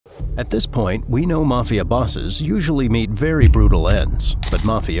At this point, we know mafia bosses usually meet very brutal ends, but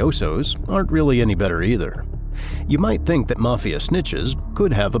mafiosos aren't really any better either. You might think that mafia snitches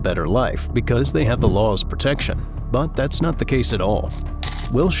could have a better life because they have the law's protection, but that's not the case at all.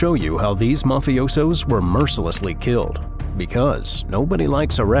 We'll show you how these mafiosos were mercilessly killed, because nobody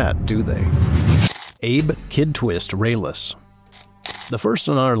likes a rat, do they? Abe "Kid Twist" Reles. The first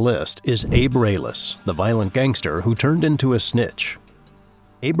on our list is Abe Reles, the violent gangster who turned into a snitch.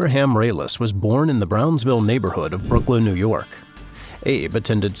 Abraham Reles was born in the Brownsville neighborhood of Brooklyn, New York. Abe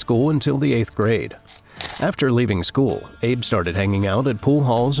attended school until the 8th grade. After leaving school, Abe started hanging out at pool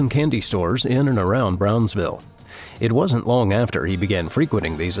halls and candy stores in and around Brownsville. It wasn't long after he began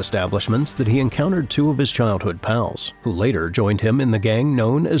frequenting these establishments that he encountered two of his childhood pals, who later joined him in the gang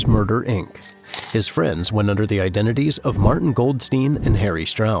known as Murder, Inc. His friends went under the identities of Martin Goldstein and Harry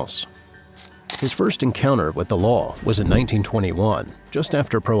Strauss. His first encounter with the law was in 1921, just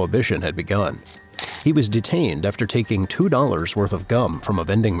after Prohibition had begun. He was detained after taking $2 worth of gum from a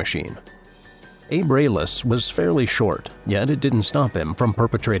vending machine. Abe Reles was fairly short, yet it didn't stop him from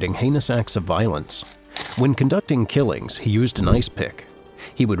perpetrating heinous acts of violence. When conducting killings, he used an ice pick.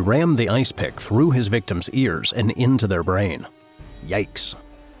 He would ram the ice pick through his victims' ears and into their brain. Yikes.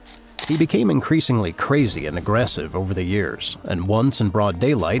 He became increasingly crazy and aggressive over the years, and once in broad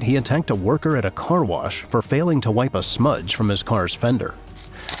daylight he attacked a worker at a car wash for failing to wipe a smudge from his car's fender.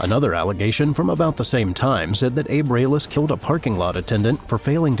 Another allegation from about the same time said that Abe Reles killed a parking lot attendant for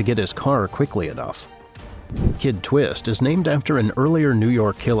failing to get his car quickly enough. Kid Twist is named after an earlier New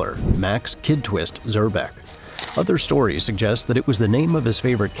York killer, Max Kid Twist Zerbeck. Other stories suggest that it was the name of his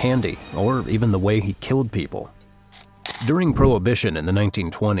favorite candy, or even the way he killed people. During Prohibition in the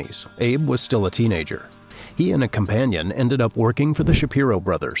 1920s, Abe was still a teenager. He and a companion ended up working for the Shapiro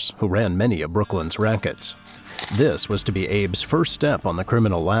brothers, who ran many of Brooklyn's rackets. This was to be Abe's first step on the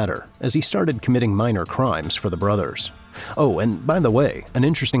criminal ladder, as he started committing minor crimes for the brothers. Oh, and by the way, an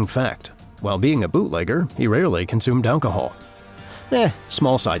interesting fact. While being a bootlegger, he rarely consumed alcohol.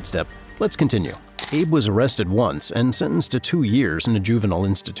 Small sidestep. Let's continue. Abe was arrested once and sentenced to 2 years in a juvenile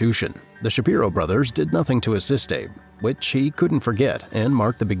institution. The Shapiro brothers did nothing to assist Abe, which he couldn't forget and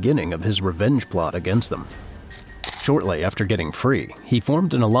marked the beginning of his revenge plot against them. Shortly after getting free, he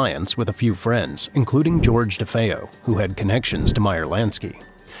formed an alliance with a few friends, including George DeFeo, who had connections to Meyer Lansky.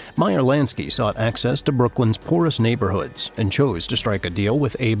 Meyer Lansky sought access to Brooklyn's poorest neighborhoods and chose to strike a deal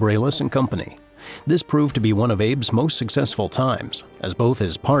with Abe Reles and company. This proved to be one of Abe's most successful times, as both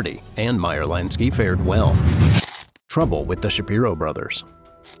his party and Meyer Lansky fared well. Trouble with the Shapiro brothers.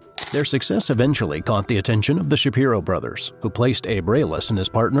 Their success eventually caught the attention of the Shapiro brothers, who placed Abe Reles and his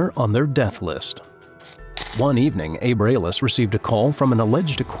partner on their death list. One evening, Abe Reles received a call from an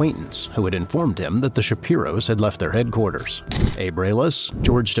alleged acquaintance who had informed him that the Shapiros had left their headquarters. Abe Reles,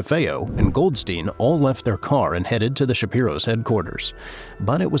 George DeFeo, and Goldstein all left their car and headed to the Shapiros' headquarters.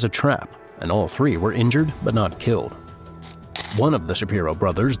 But it was a trap, and all three were injured but not killed. One of the Shapiro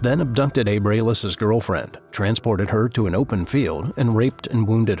brothers then abducted Abe Reles' girlfriend, transported her to an open field, and raped and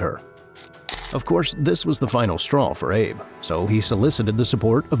wounded her. Of course, this was the final straw for Abe, so he solicited the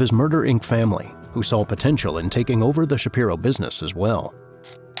support of his Murder, Inc. family, who saw potential in taking over the Shapiro business as well.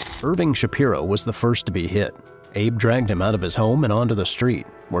 Irving Shapiro was the first to be hit. Abe dragged him out of his home and onto the street,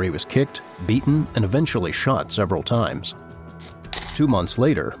 where he was kicked, beaten, and eventually shot several times. 2 months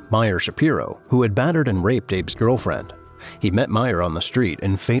later, Meyer Shapiro, who had battered and raped Abe's girlfriend, he met Meyer on the street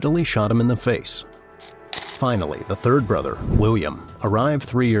and fatally shot him in the face. Finally, the third brother, William, arrived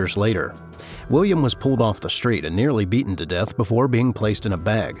 3 years later. William was pulled off the street and nearly beaten to death before being placed in a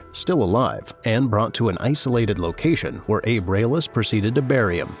bag, still alive, and brought to an isolated location where Abe Reles proceeded to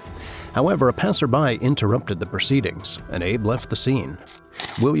bury him. However, a passerby interrupted the proceedings, and Abe left the scene.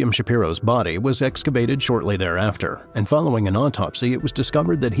 William Shapiro's body was excavated shortly thereafter, and following an autopsy, it was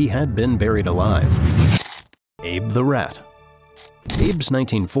discovered that he had been buried alive. Abe the Rat. Abe's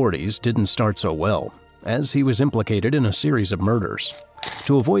 1940s didn't start so well, as he was implicated in a series of murders.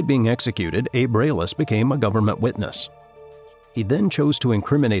 To avoid being executed, Abe Reles became a government witness. He then chose to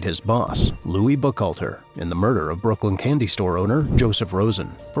incriminate his boss, Louis Buchalter, in the murder of Brooklyn candy store owner Joseph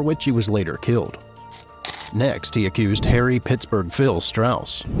Rosen, for which he was later killed. Next, he accused Harry Pittsburgh Phil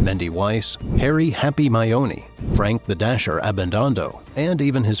Strauss, Mendy Weiss, Harry Happy Maione, Frank the Dasher Abendando, and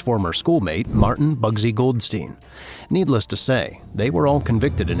even his former schoolmate Martin Bugsy Goldstein. Needless to say, they were all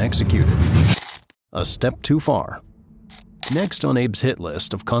convicted and executed. A step too far. Next on Abe's hit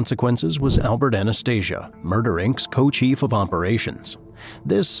list of consequences was Albert Anastasia, Murder, Inc.'s co-chief of operations.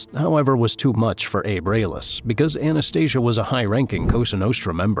 This, however, was too much for Abe Reles, because Anastasia was a high-ranking Cosa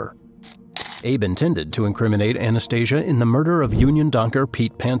Nostra member. Abe intended to incriminate Anastasia in the murder of union docker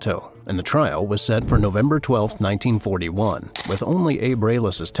Pete Panto, and the trial was set for November 12, 1941, with only Abe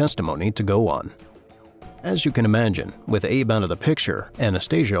Reles' testimony to go on. As you can imagine, with Abe out of the picture,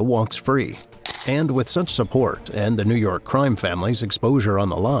 Anastasia walks free. And with such support and the New York crime family's exposure on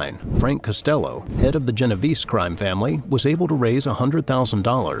the line, Frank Costello, head of the Genovese crime family, was able to raise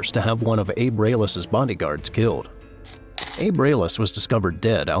 $100,000 to have one of Abe Reles' bodyguards killed. Abe Reles was discovered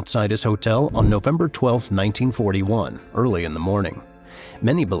dead outside his hotel on November 12, 1941, early in the morning.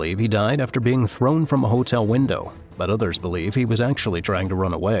 Many believe he died after being thrown from a hotel window, but others believe he was actually trying to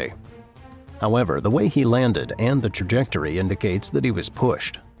run away. However, the way he landed and the trajectory indicates that he was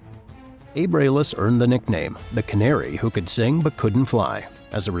pushed. Abe Reles earned the nickname, the Canary Who Could Sing But Couldn't Fly,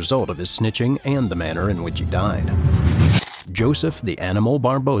 as a result of his snitching and the manner in which he died. Joseph the Animal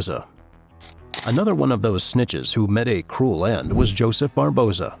Barboza. Another one of those snitches who met a cruel end was Joseph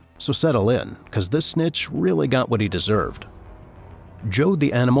Barboza, so settle in, because this snitch really got what he deserved. Joe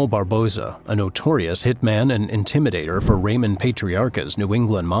the Animal Barboza, a notorious hitman and intimidator for Raymond Patriarca's New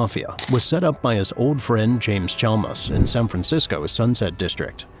England Mafia, was set up by his old friend James Chalmers in San Francisco's Sunset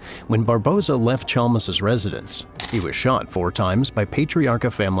District. When Barboza left Chalmers' residence, he was shot 4 times by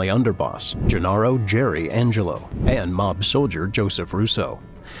Patriarca family underboss Gennaro Jerry Angelo and mob soldier Joseph Russo.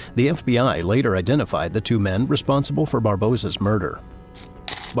 The FBI later identified the 2 men responsible for Barboza's murder.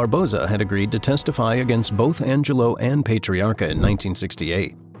 Barboza had agreed to testify against both Angelo and Patriarca in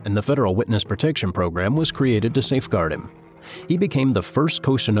 1968, and the Federal Witness Protection Program was created to safeguard him. He became the first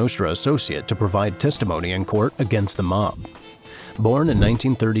Cosa Nostra associate to provide testimony in court against the mob. Born in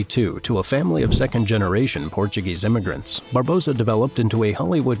 1932 to a family of second-generation Portuguese immigrants, Barboza developed into a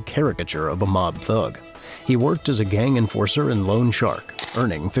Hollywood caricature of a mob thug. He worked as a gang enforcer and loan shark,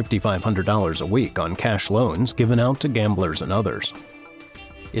 earning $5,500 a week on cash loans given out to gamblers and others.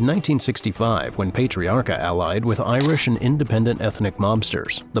 In 1965, when Patriarca allied with Irish and independent ethnic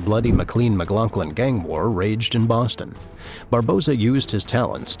mobsters, the bloody McLean-McLaughlin gang war raged in Boston. Barboza used his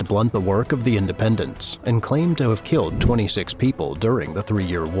talents to blunt the work of the independents and claimed to have killed 26 people during the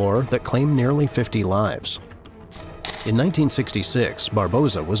 3-year war that claimed nearly 50 lives. In 1966,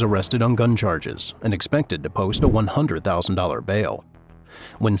 Barboza was arrested on gun charges and expected to post a $100,000 bail.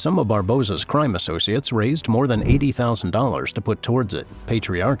 When some of Barboza's crime associates raised more than $80,000 to put towards it,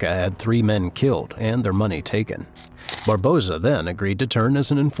 Patriarca had 3 men killed and their money taken. Barboza then agreed to turn as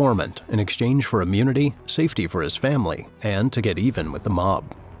an informant in exchange for immunity, safety for his family, and to get even with the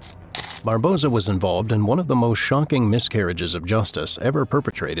mob. Barboza was involved in one of the most shocking miscarriages of justice ever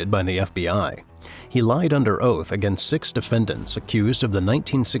perpetrated by the FBI. He lied under oath against 6 defendants accused of the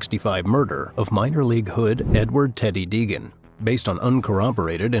 1965 murder of minor league hood Edward Teddy Deegan, based on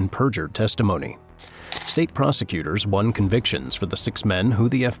uncorroborated and perjured testimony. State prosecutors won convictions for the 6 men who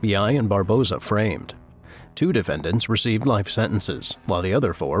the FBI and Barboza framed. 2 defendants received life sentences, while the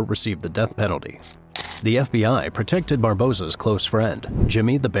other 4 received the death penalty. The FBI protected Barboza's close friend,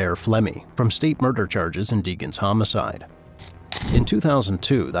 Jimmy the Bear Flemmi, from state murder charges in Deegan's homicide. In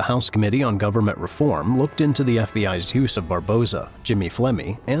 2002, the House Committee on Government Reform looked into the FBI's use of Barboza, Jimmy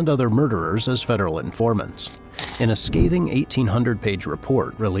Flemmi, and other murderers as federal informants. In a scathing 1,800-page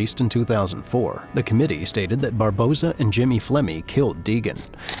report released in 2004, the committee stated that Barboza and Jimmy Flemmi killed Deegan,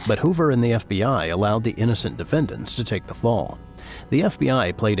 but Hoover and the FBI allowed the innocent defendants to take the fall. The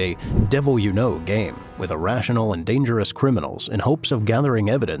FBI played a devil-you-know game with irrational and dangerous criminals in hopes of gathering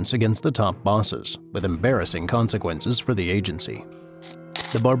evidence against the top bosses, with embarrassing consequences for the agency.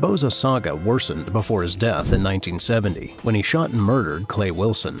 The Barboza saga worsened before his death in 1970 when he shot and murdered Clay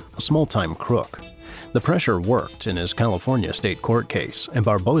Wilson, a small-time crook. The pressure worked in his California state court case, and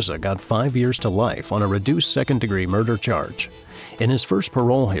Barboza got 5 years to life on a reduced second-degree murder charge. In his first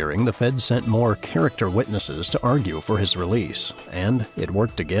parole hearing, the Fed sent more character witnesses to argue for his release, and it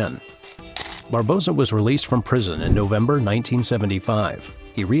worked again. Barboza was released from prison in November 1975.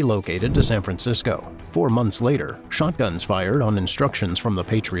 He relocated to San Francisco. 4 months later, shotguns fired on instructions from the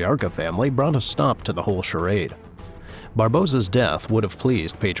Patriarca family brought a stop to the whole charade. Barboza's death would have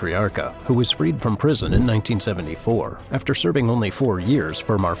pleased Patriarca, who was freed from prison in 1974 after serving only 4 years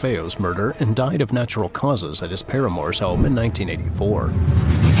for Marfeo's murder and died of natural causes at his paramour's home in 1984.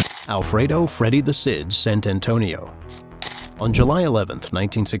 Alfredo Freddie the Sidge Santantonio. On July 11,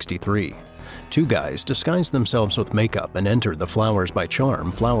 1963, 2 guys disguised themselves with makeup and entered the Flowers by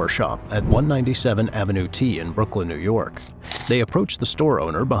Charm flower shop at 197 Avenue T in Brooklyn, New York. They approached the store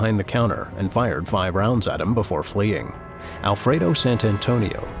owner behind the counter and fired 5 rounds at him before fleeing. Alfredo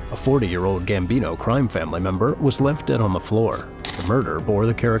Santantonio, a 40-year-old Gambino crime family member, was left dead on the floor. The murder bore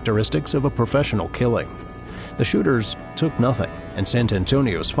the characteristics of a professional killing. The shooters took nothing, and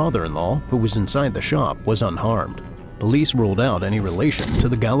Santantonio's father-in-law, who was inside the shop, was unharmed. Police ruled out any relation to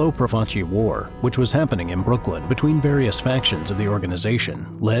the Gallo-Profaci War, which was happening in Brooklyn between various factions of the organization,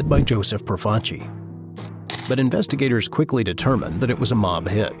 led by Joseph Profaci. But investigators quickly determined that it was a mob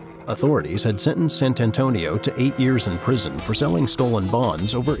hit. Authorities had sentenced Santantonio to 8 years in prison for selling stolen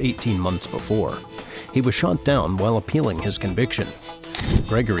bonds over 18 months before. He was shot down while appealing his conviction.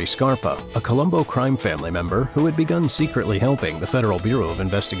 Gregory Scarpa, a Colombo crime family member who had begun secretly helping the Federal Bureau of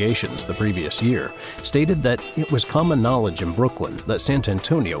Investigations the previous year, stated that it was common knowledge in Brooklyn that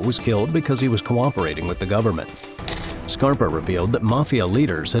Santantonio was killed because he was cooperating with the government. Scarpa revealed that mafia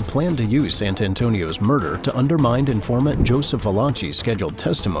leaders had planned to use Santantonio's murder to undermine informant Joseph Valachi's scheduled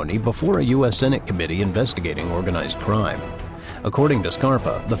testimony before a U.S. Senate committee investigating organized crime. According to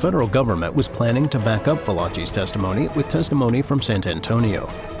Scarpa, the federal government was planning to back up Valachi's testimony with testimony from Santantonio.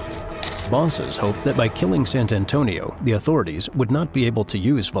 Bosses hoped that by killing Santantonio, the authorities would not be able to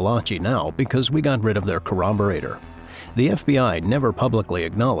use Valachi now because we got rid of their corroborator. The FBI never publicly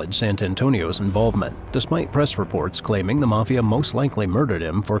acknowledged Santantonio's involvement, despite press reports claiming the mafia most likely murdered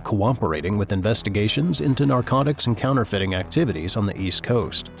him for cooperating with investigations into narcotics and counterfeiting activities on the East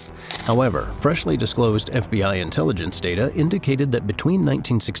Coast. However, freshly disclosed FBI intelligence data indicated that between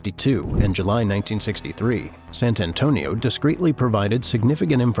 1962 and July 1963, Santantonio discreetly provided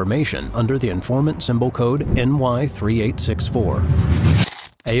significant information under the informant symbol code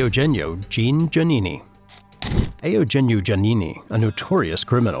NY3864. Eugenio Giannini. Eugenio Giannini, a notorious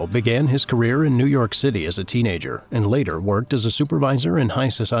criminal, began his career in New York City as a teenager and later worked as a supervisor in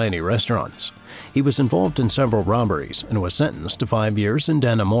high-society restaurants. He was involved in several robberies and was sentenced to 5 years in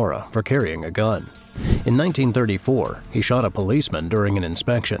Dannemora for carrying a gun. In 1934, he shot a policeman during an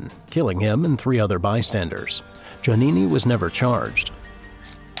inspection, killing him and 3 other bystanders. Giannini was never charged.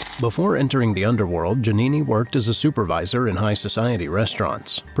 Before entering the underworld, Giannini worked as a supervisor in high-society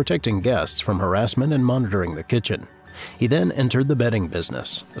restaurants, protecting guests from harassment and monitoring the kitchen. He then entered the betting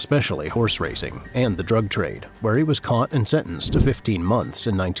business, especially horse racing, and the drug trade, where he was caught and sentenced to 15 months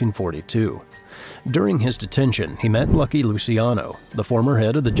in 1942. During his detention, he met Lucky Luciano, the former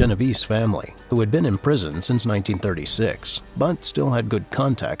head of the Genovese family, who had been in prison since 1936, but still had good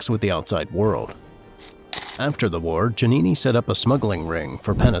contacts with the outside world. After the war, Giannini set up a smuggling ring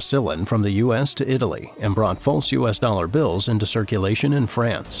for penicillin from the U.S. to Italy and brought false U.S. dollar bills into circulation in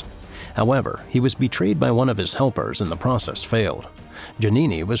France. However, he was betrayed by one of his helpers and the process failed.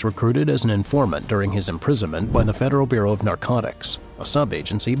 Giannini was recruited as an informant during his imprisonment by the Federal Bureau of Narcotics, a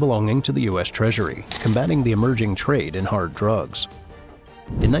sub-agency belonging to the U.S. Treasury, combating the emerging trade in hard drugs.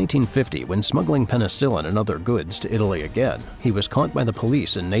 In 1950, when smuggling penicillin and other goods to Italy again, he was caught by the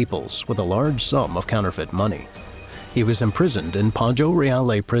police in Naples with a large sum of counterfeit money. He was imprisoned in Poggio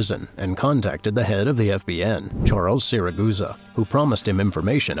Reale prison and contacted the head of the FBN, Charles Siragusa, who promised him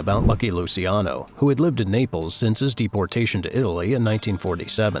information about Lucky Luciano, who had lived in Naples since his deportation to Italy in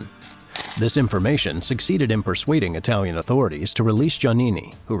 1947. This information succeeded in persuading Italian authorities to release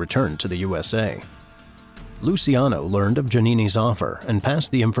Giannini, who returned to the USA. Luciano learned of Giannini's offer and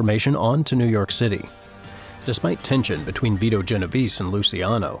passed the information on to New York City. Despite tension between Vito Genovese and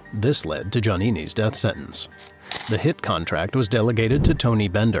Luciano, this led to Giannini's death sentence. The hit contract was delegated to Tony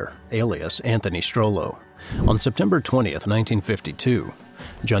Bender, alias Anthony Strollo. On September 20, 1952,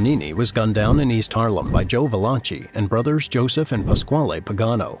 Giannini was gunned down in East Harlem by Joe Valachi and brothers Joseph and Pasquale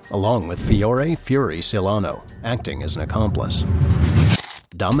Pagano, along with Fiore Fury Silano, acting as an accomplice.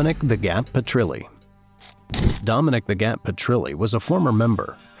 Dominick "The Gap" Petrilli. Dominick "The Gap" Petrilli was a former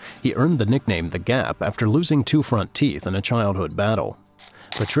member. He earned the nickname "The Gap" after losing 2 front teeth in a childhood battle.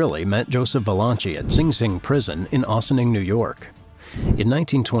 Petrilli met Joseph Valachi at Sing Sing Prison in Ossining, New York. In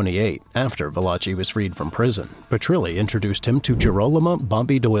 1928, after Valachi was freed from prison, Petrilli introduced him to Girolamo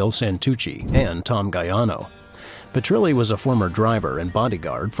Bobby Doyle Santucci and Tom Gaiano. Petrilli was a former driver and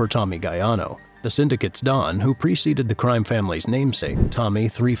bodyguard for Tommy Gaiano, the syndicate's don who preceded the crime family's namesake, Tommy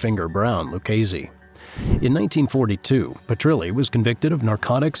Three Finger Brown Lucchese. In 1942, Petrilli was convicted of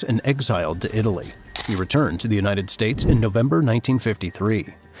narcotics and exiled to Italy. He returned to the United States in November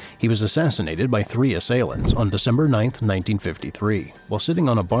 1953. He was assassinated by 3 assailants on December 9, 1953, while sitting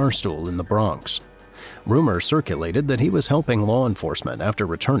on a bar stool in the Bronx. Rumors circulated that he was helping law enforcement after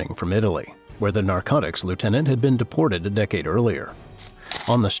returning from Italy, where the narcotics lieutenant had been deported a decade earlier.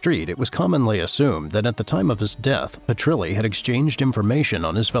 On the street, it was commonly assumed that at the time of his death, Petrilli had exchanged information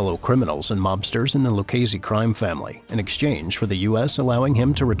on his fellow criminals and mobsters in the Lucchese crime family in exchange for the U.S. allowing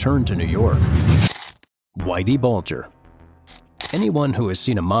him to return to New York. Whitey Bulger. Anyone who has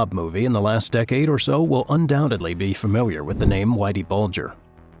seen a mob movie in the last decade or so will undoubtedly be familiar with the name Whitey Bulger.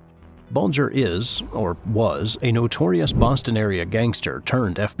 Bulger is, or was, a notorious Boston area gangster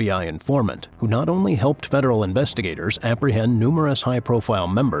turned FBI informant who not only helped federal investigators apprehend numerous high-profile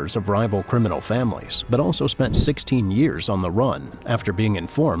members of rival criminal families, but also spent 16 years on the run after being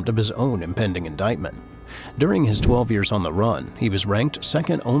informed of his own impending indictment. During his 12 years on the run, he was ranked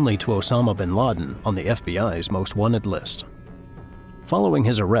second only to Osama bin Laden on the FBI's most wanted list. Following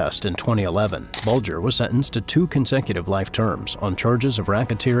his arrest in 2011, Bulger was sentenced to 2 consecutive life terms on charges of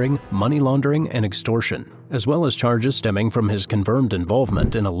racketeering, money laundering, and extortion, as well as charges stemming from his confirmed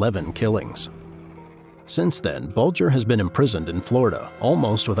involvement in 11 killings. Since then, Bulger has been imprisoned in Florida,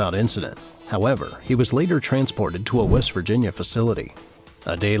 almost without incident. However, he was later transported to a West Virginia facility.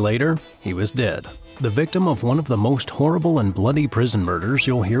 A day later, he was dead, the victim of one of the most horrible and bloody prison murders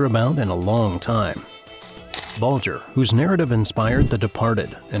you'll hear about in a long time. Bulger, whose narrative inspired The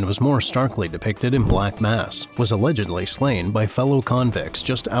Departed and was more starkly depicted in Black Mass, was allegedly slain by fellow convicts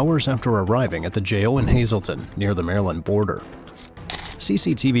just hours after arriving at the jail in Hazleton, near the Maryland border.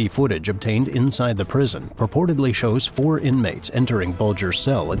 CCTV footage obtained inside the prison purportedly shows 4 inmates entering Bulger's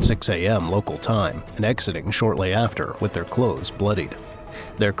cell at 6 a.m. local time and exiting shortly after with their clothes bloodied.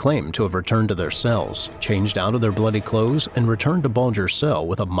 They're claimed to have returned to their cells, changed out of their bloody clothes, and returned to Bulger's cell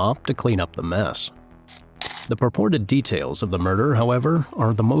with a mop to clean up the mess. The purported details of the murder, however,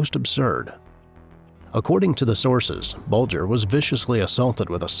 are the most absurd. According to the sources, Bulger was viciously assaulted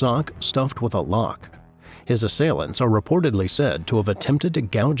with a sock stuffed with a lock. His assailants are reportedly said to have attempted to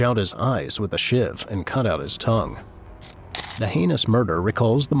gouge out his eyes with a shiv and cut out his tongue. The heinous murder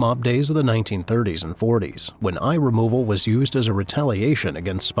recalls the mob days of the 1930s and 40s, when eye removal was used as a retaliation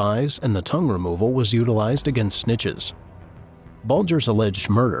against spies and the tongue removal was utilized against snitches. Bulger's alleged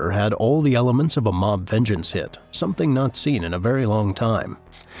murder had all the elements of a mob vengeance hit, something not seen in a very long time.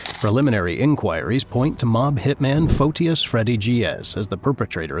 Preliminary inquiries point to mob hitman Photius Freddie Giaz as the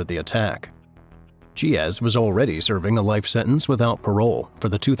perpetrator of the attack. Giaz was already serving a life sentence without parole for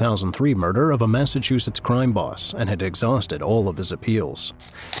the 2003 murder of a Massachusetts crime boss and had exhausted all of his appeals.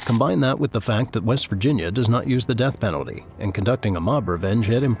 Combine that with the fact that West Virginia does not use the death penalty, and conducting a mob revenge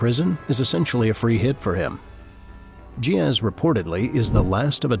hit in prison is essentially a free hit for him. Giaz reportedly is the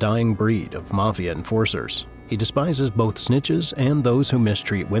last of a dying breed of mafia enforcers. He despises both snitches and those who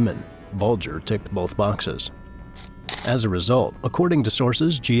mistreat women. Bulger ticked both boxes. As a result, according to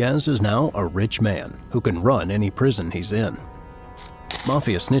sources, Giaz is now a rich man who can run any prison he's in.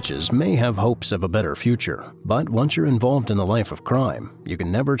 Mafia snitches may have hopes of a better future, but once you're involved in the life of crime, you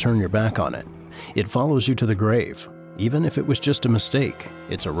can never turn your back on it. It follows you to the grave. Even if it was just a mistake,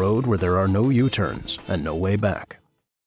 it's a road where there are no U-turns and no way back.